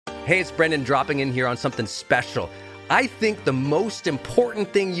Hey, it's Brendan dropping in here on something special. I think the most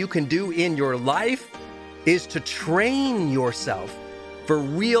important thing you can do in your life is to train yourself for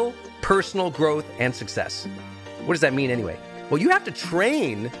real personal growth and success. What does that mean anyway? Well, you have to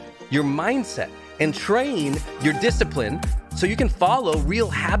train your mindset and train your discipline so you can follow real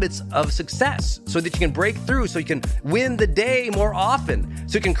habits of success, so that you can break through, so you can win the day more often,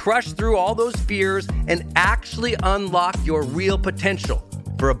 so you can crush through all those fears and actually unlock your real potential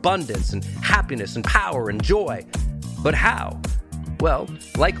for abundance and happiness and power and joy. But how? Well,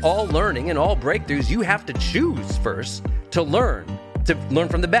 like all learning and all breakthroughs, you have to choose first to learn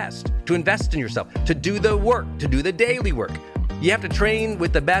from the best, to invest in yourself, to do the work, to do the daily work. You have to train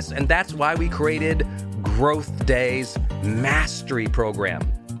with the best, and that's why we created Growth Day's Mastery Program.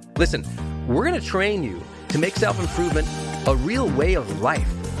 Listen, we're going to train you to make self-improvement a real way of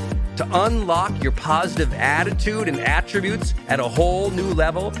life, to unlock your positive attitude and attributes at a whole new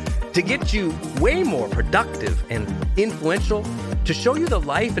level, to get you way more productive and influential, to show you the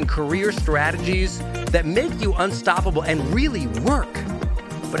life and career strategies that make you unstoppable and really work.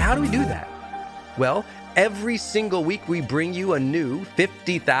 But how do we do that? Well, every single week we bring you a new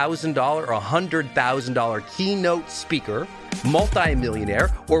 $50,000 or $100,000 keynote speaker, multimillionaire,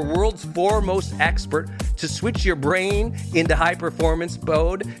 or world's foremost expert to switch your brain into high performance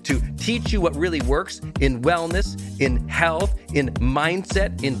mode, to teach you what really works in wellness, in health, in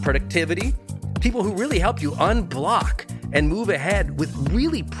mindset, in productivity. People who really help you unblock and move ahead with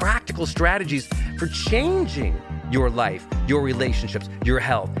really practical strategies for changing your life, your relationships, your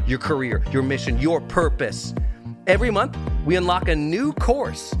health, your career, your mission, your purpose. Every month, we unlock a new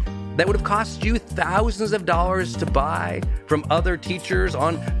course that would have cost you thousands of dollars to buy from other teachers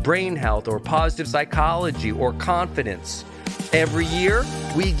on brain health or positive psychology or confidence. Every year,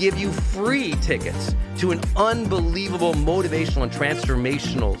 we give you free tickets to an unbelievable motivational and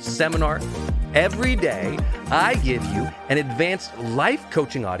transformational seminar. Every day, I give you an advanced life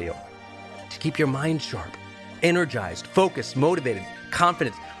coaching audio to keep your mind sharp, energized, focused, motivated,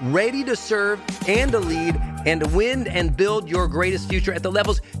 confident, ready to serve and to lead and to win and build your greatest future at the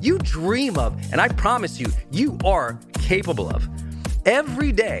levels you dream of. And I promise you, you are capable of.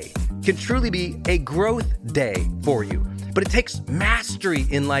 Every day can truly be a growth day for you. But it takes mastery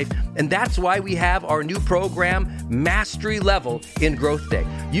in life, and that's why we have our new program, Mastery Level in Growth Day.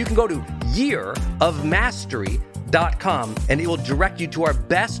 You can go to yearofmastery.com, and it will direct you to our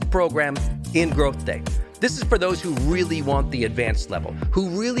best program in Growth Day. This is for those who really want the advanced level, who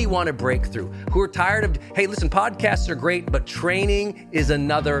really want to break through, who are tired of, hey, listen, podcasts are great, but training is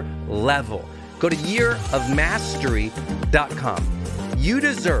another level. Go to yearofmastery.com. You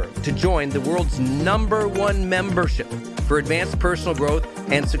deserve to join the world's #1 membership for advanced personal growth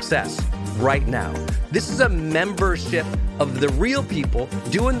and success right now. This is a membership of the real people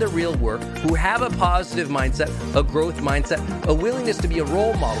doing the real work, who have a positive mindset, a growth mindset, a willingness to be a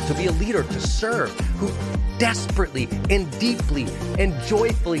role model, to be a leader, to serve, who desperately and deeply and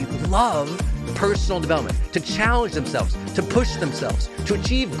joyfully love personal development, to challenge themselves, to push themselves, to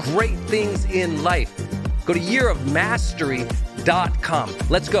achieve great things in life. Go to yearofmastery.com.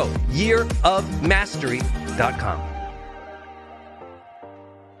 Let's go. yearofmastery.com.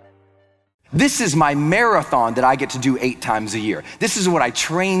 This is my marathon that I get to do 8 times a year. This is what I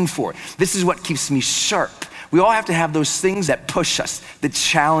train for. This is what keeps me sharp. We all have to have those things that push us, that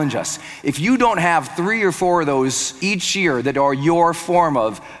challenge us. If you don't have 3 or 4 of those each year that are your form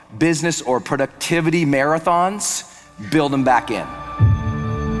of business or productivity marathons, build them back in.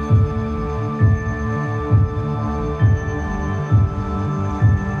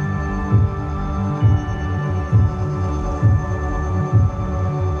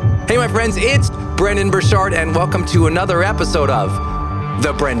 Hey, my friends, it's Brendan Burchard, and welcome to another episode of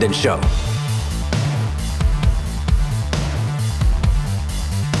The Brendan Show.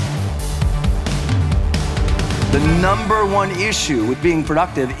 The #1 issue with being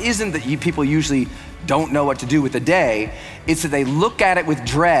productive isn't that people usually don't know what to do with the day. It's that they look at it with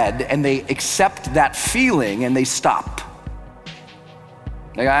dread and they accept that feeling and they stop.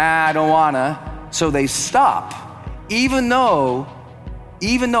 They go, I don't wanna, so they stop. Even though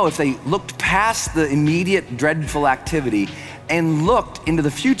if they looked past the immediate dreadful activity and looked into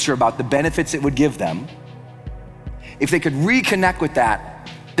the future about the benefits it would give them, if they could reconnect with that,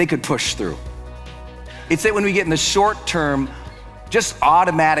 they could push through. It's that when we get in the short term, just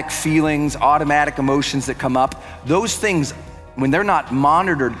automatic feelings, automatic emotions that come up, those things, when they're not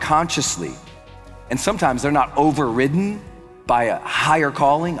monitored consciously, and sometimes they're not overridden by a higher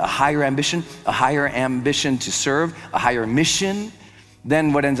calling, a higher ambition to serve, a higher mission,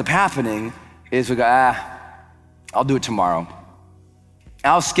 then what ends up happening is we go, I'll do it tomorrow.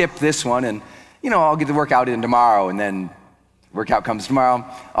 I'll skip this one and, I'll get the workout in tomorrow, and then workout comes tomorrow,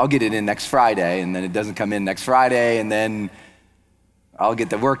 I'll get it in next Friday, and then it doesn't come in next Friday, and then I'll get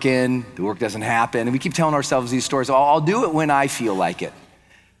the work in, the work doesn't happen, and we keep telling ourselves these stories. I'll do it when I feel like it.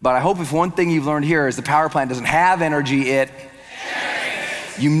 But I hope if one thing you've learned here is the power plant doesn't have energy,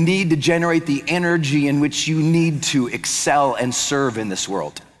 you need to generate the energy in which you need to excel and serve in this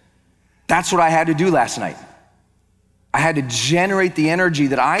world. That's what I had to do last night. I had to generate the energy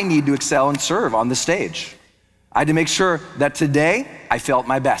that I need to excel and serve on the stage. I had to make sure that today I felt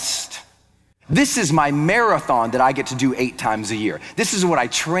my best. This is my marathon that I get to do 8 times a year. This is what I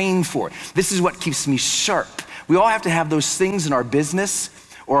train for. This is what keeps me sharp. We all have to have those things in our business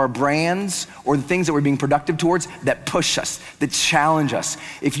or our brands or the things that we're being productive towards that push us, that challenge us.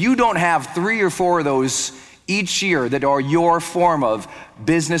 If you don't have 3 or 4 of those each year that are your form of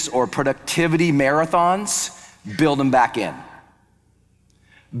business or productivity marathons, build them back in.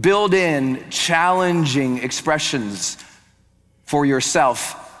 Build in challenging expressions for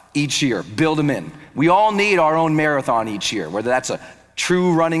yourself each year. Build them in. We all need our own marathon each year, whether that's a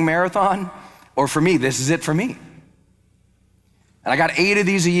true running marathon or for me, this is it for me. And I got 8 of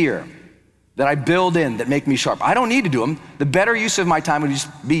these a year that I build in that make me sharp. I don't need to do them. The better use of my time would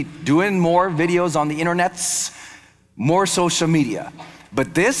just be doing more videos on the internets, more social media.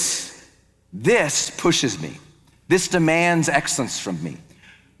 But this pushes me. This demands excellence from me.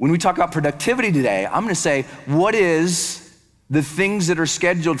 When we talk about productivity today, I'm gonna say, what is the things that are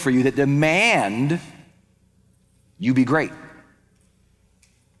scheduled for you that demand you be great?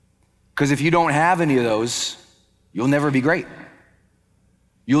 Because if you don't have any of those, you'll never be great.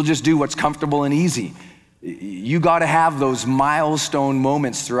 You'll just do what's comfortable and easy. You gotta have those milestone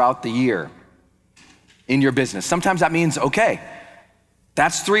moments throughout the year in your business. Sometimes that means, okay,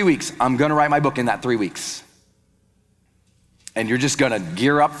 that's 3 weeks. I'm gonna write my book in that 3 weeks. And you're just gonna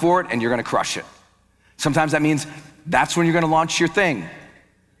gear up for it and you're gonna crush it. Sometimes that means that's when you're gonna launch your thing.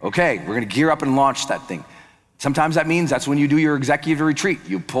 Okay, we're gonna gear up and launch that thing. Sometimes that means that's when you do your executive retreat.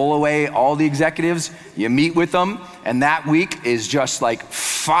 You pull away all the executives, you meet with them, and that week is just like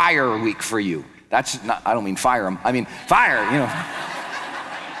fire week for you. That's not, I don't mean fire them, I mean fire,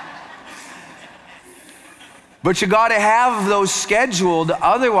 But you gotta have those scheduled,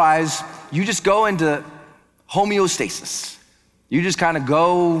 otherwise you just go into homeostasis. You just kind of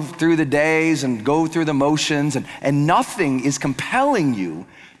go through the days and go through the motions, and nothing is compelling you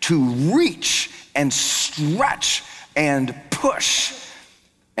to reach and stretch and push.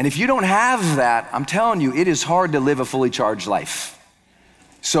 And if you don't have that, I'm telling you, it is hard to live a fully charged life.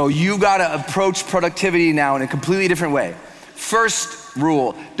 So you gotta approach productivity now in a completely different way. First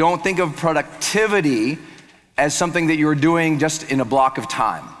rule, don't think of productivity as something that you're doing just in a block of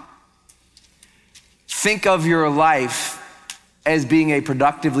time. Think of your life as being a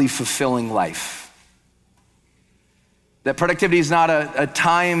productively fulfilling life. That productivity is not a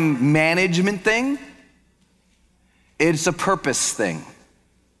time management thing, it's a purpose thing.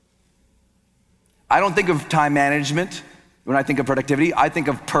 I don't think of time management when I think of productivity, I think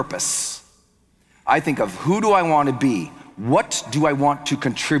of purpose. I think of who do I want to be? What do I want to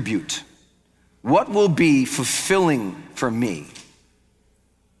contribute? What will be fulfilling for me?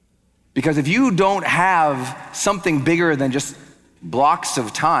 Because if you don't have something bigger than just blocks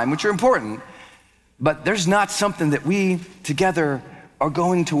of time, which are important, but there's not something that we together are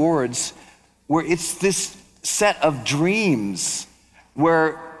going towards where it's this set of dreams,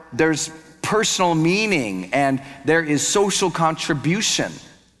 where there's personal meaning and there is social contribution,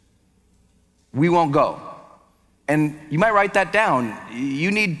 we won't go. And you might write that down.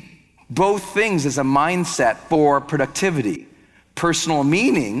 You need both things as a mindset for productivity. Personal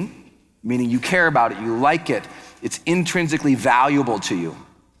meaning, meaning you care about it, you like it, it's intrinsically valuable to you.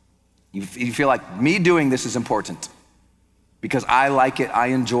 You feel like me doing this is important because I like it, I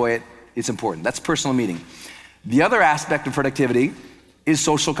enjoy it, it's important. That's personal meaning. The other aspect of productivity is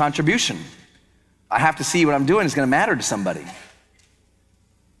social contribution. I have to see what I'm doing is gonna matter to somebody.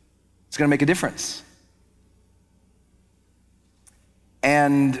 It's gonna make a difference.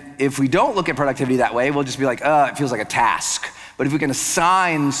 And if we don't look at productivity that way, we'll just be like, it feels like a task. But if we can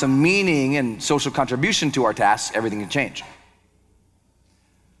assign some meaning and social contribution to our tasks, everything can change.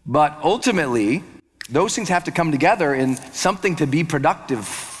 But ultimately, those things have to come together in something to be productive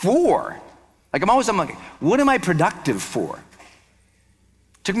for. Like I'm like, what am I productive for?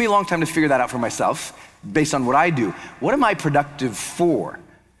 It took me a long time to figure that out for myself based on what I do. What am I productive for?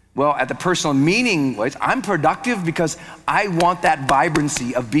 Well, at the personal meaning ways, I'm productive because I want that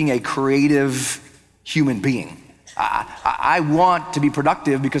vibrancy of being a creative human being. I want to be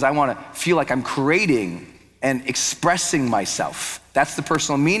productive because I want to feel like I'm creating and expressing myself. That's the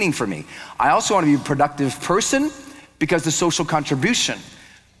personal meaning for me. I also want to be a productive person because the social contribution.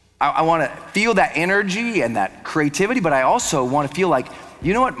 I want to feel that energy and that creativity, but I also want to feel like,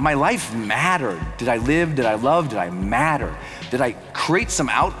 you know what, my life mattered. Did I live? Did I love? Did I matter? Did I create some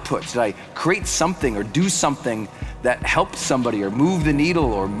outputs? Did I create something or do something that helped somebody or moved the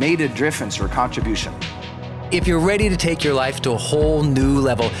needle or made a difference or a contribution? If you're ready to take your life to a whole new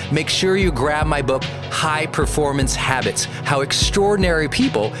level, make sure you grab my book, High Performance Habits, How Extraordinary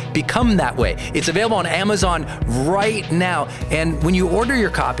People Become That Way. It's available on Amazon right now. And when you order your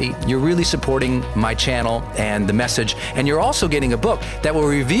copy, you're really supporting my channel and the message. And you're also getting a book that will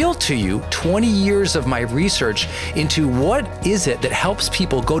reveal to you 20 years of my research into what is it that helps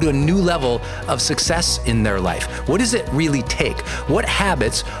people go to a new level of success in their life. What does it really take? What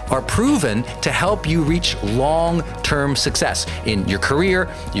habits are proven to help you reach long-term success in your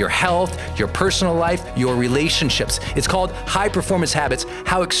career, your health, your personal life, your relationships? It's called High Performance Habits,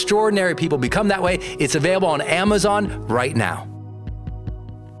 How Extraordinary People Become That Way. It's available on Amazon right now.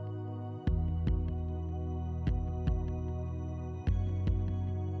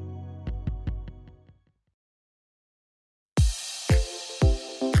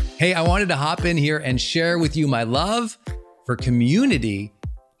 Hey, I wanted to hop in here and share with you my love for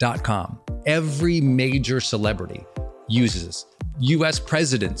community.com. Every major celebrity uses this. US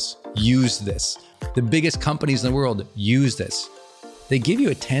presidents use this. The biggest companies in the world use this. They give you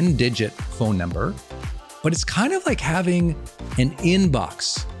a 10-digit phone number, but it's kind of like having an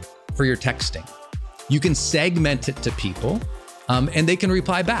inbox for your texting. You can segment it to people, and they can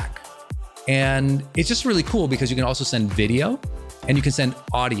reply back. And it's just really cool because you can also send video and you can send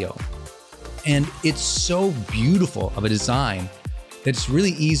audio. And it's so beautiful of a design that it's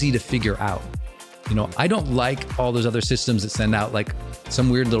really easy to figure out. You know, I don't like all those other systems that send out like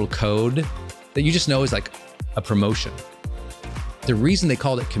some weird little code that you just know is like a promotion. The reason they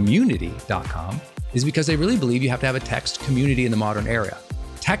called it community.com is because they really believe you have to have a text community in the modern era.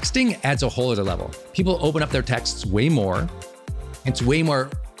 Texting adds a whole other level. People open up their texts way more. It's way more,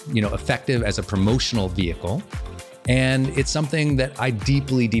 effective as a promotional vehicle. And it's something that I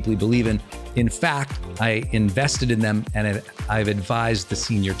deeply, deeply believe in. In fact, I invested in them and I've advised the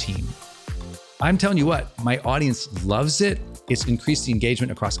senior team. I'm telling you what, my audience loves it. It's increased the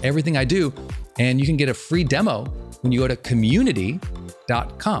engagement across everything I do. And you can get a free demo when you go to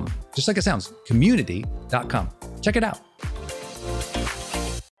community.com. Just like it sounds, community.com. Check it out.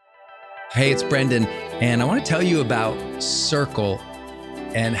 Hey, it's Brendan, and I want to tell you about Circle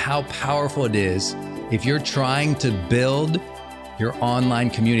and how powerful it is if you're trying to build your online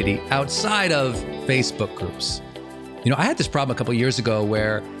community outside of Facebook groups. I had this problem a couple years ago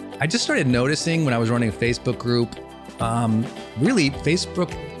where I just started noticing when I was running a Facebook group, really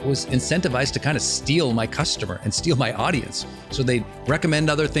Facebook was incentivized to kind of steal my customer and steal my audience. So they'd recommend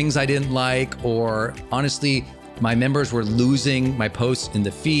other things I didn't like, or honestly, my members were losing my posts in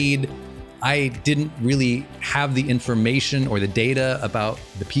the feed. I didn't really have the information or the data about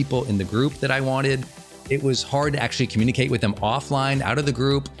the people in the group that I wanted. It was hard to actually communicate with them offline, out of the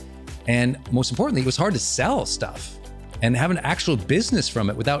group. And most importantly, it was hard to sell stuff and have an actual business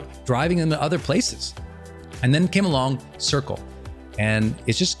from it without driving them to other places. And then came along Circle. And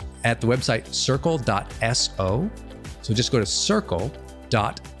it's just at the website circle.so. So just go to circle.so.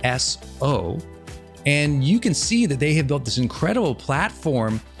 And you can see that they have built this incredible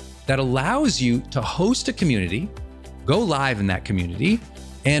platform that allows you to host a community, go live in that community,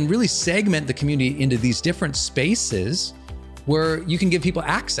 and really segment the community into these different spaces where you can give people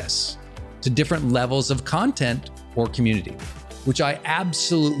access to different levels of content or community, which I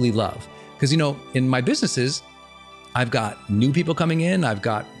absolutely love. Because, in my businesses, I've got new people coming in, I've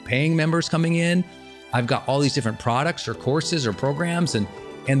got paying members coming in, I've got all these different products or courses or programs, and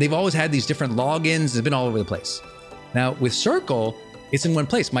they've always had these different logins. It's been all over the place. Now with Circle, it's in one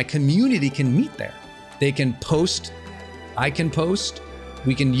place. My community can meet there. They can post, I can post.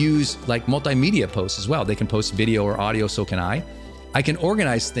 We can use like multimedia posts as well. They can post video or audio, so can I. I can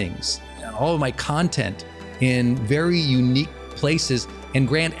organize things, all of my content in very unique places and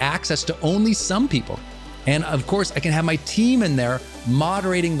grant access to only some people. And of course, I can have my team in there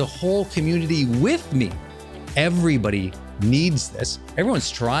moderating the whole community with me. Everybody needs this. Everyone's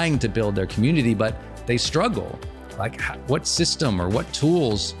trying to build their community, but they struggle. Like, what system or what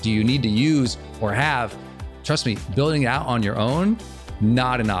tools do you need to use or have? Trust me, building it out on your own,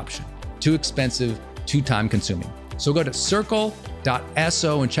 not an option. Too expensive, too time consuming. So go to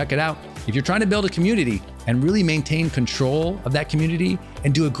circle.so and check it out. If you're trying to build a community and really maintain control of that community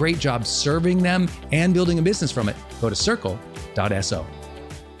and do a great job serving them and building a business from it, go to circle.so.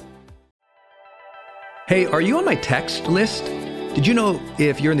 Hey, are you on my text list? Did you know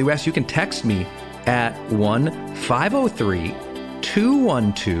if you're in the US, you can text me at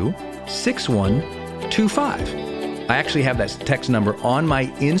 1-503-212-6125. I actually have that text number on my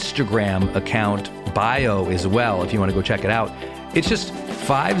Instagram account bio as well, if you want to go check it out. It's just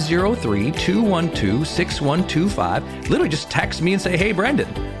 503-212-6125. Literally just text me and say, hey, Brendan.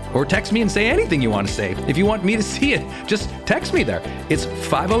 Or text me and say anything you want to say. If you want me to see it, just text me there. It's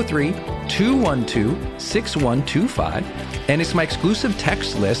 503-212-6125. And it's my exclusive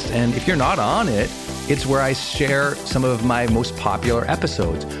text list. And if you're not on it, it's where I share some of my most popular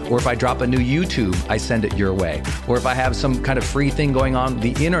episodes. Or if I drop a new YouTube, I send it your way. Or if I have some kind of free thing going on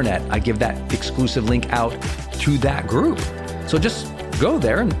the internet, I give that exclusive link out to that group. So just go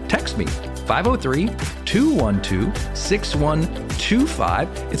there and text me,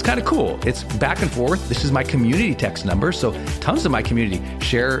 503-212-6125. It's kind of cool. It's back and forth. This is my community text number. So tons of my community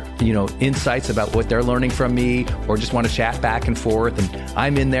share, insights about what they're learning from me, or just want to chat back and forth. And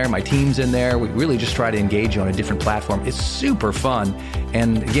I'm in there, my team's in there. We really just try to engage you on a different platform. It's super fun.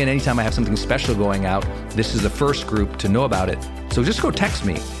 And again, anytime I have something special going out, this is the first group to know about it. So just go text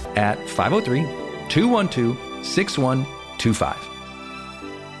me at 503-212-6125.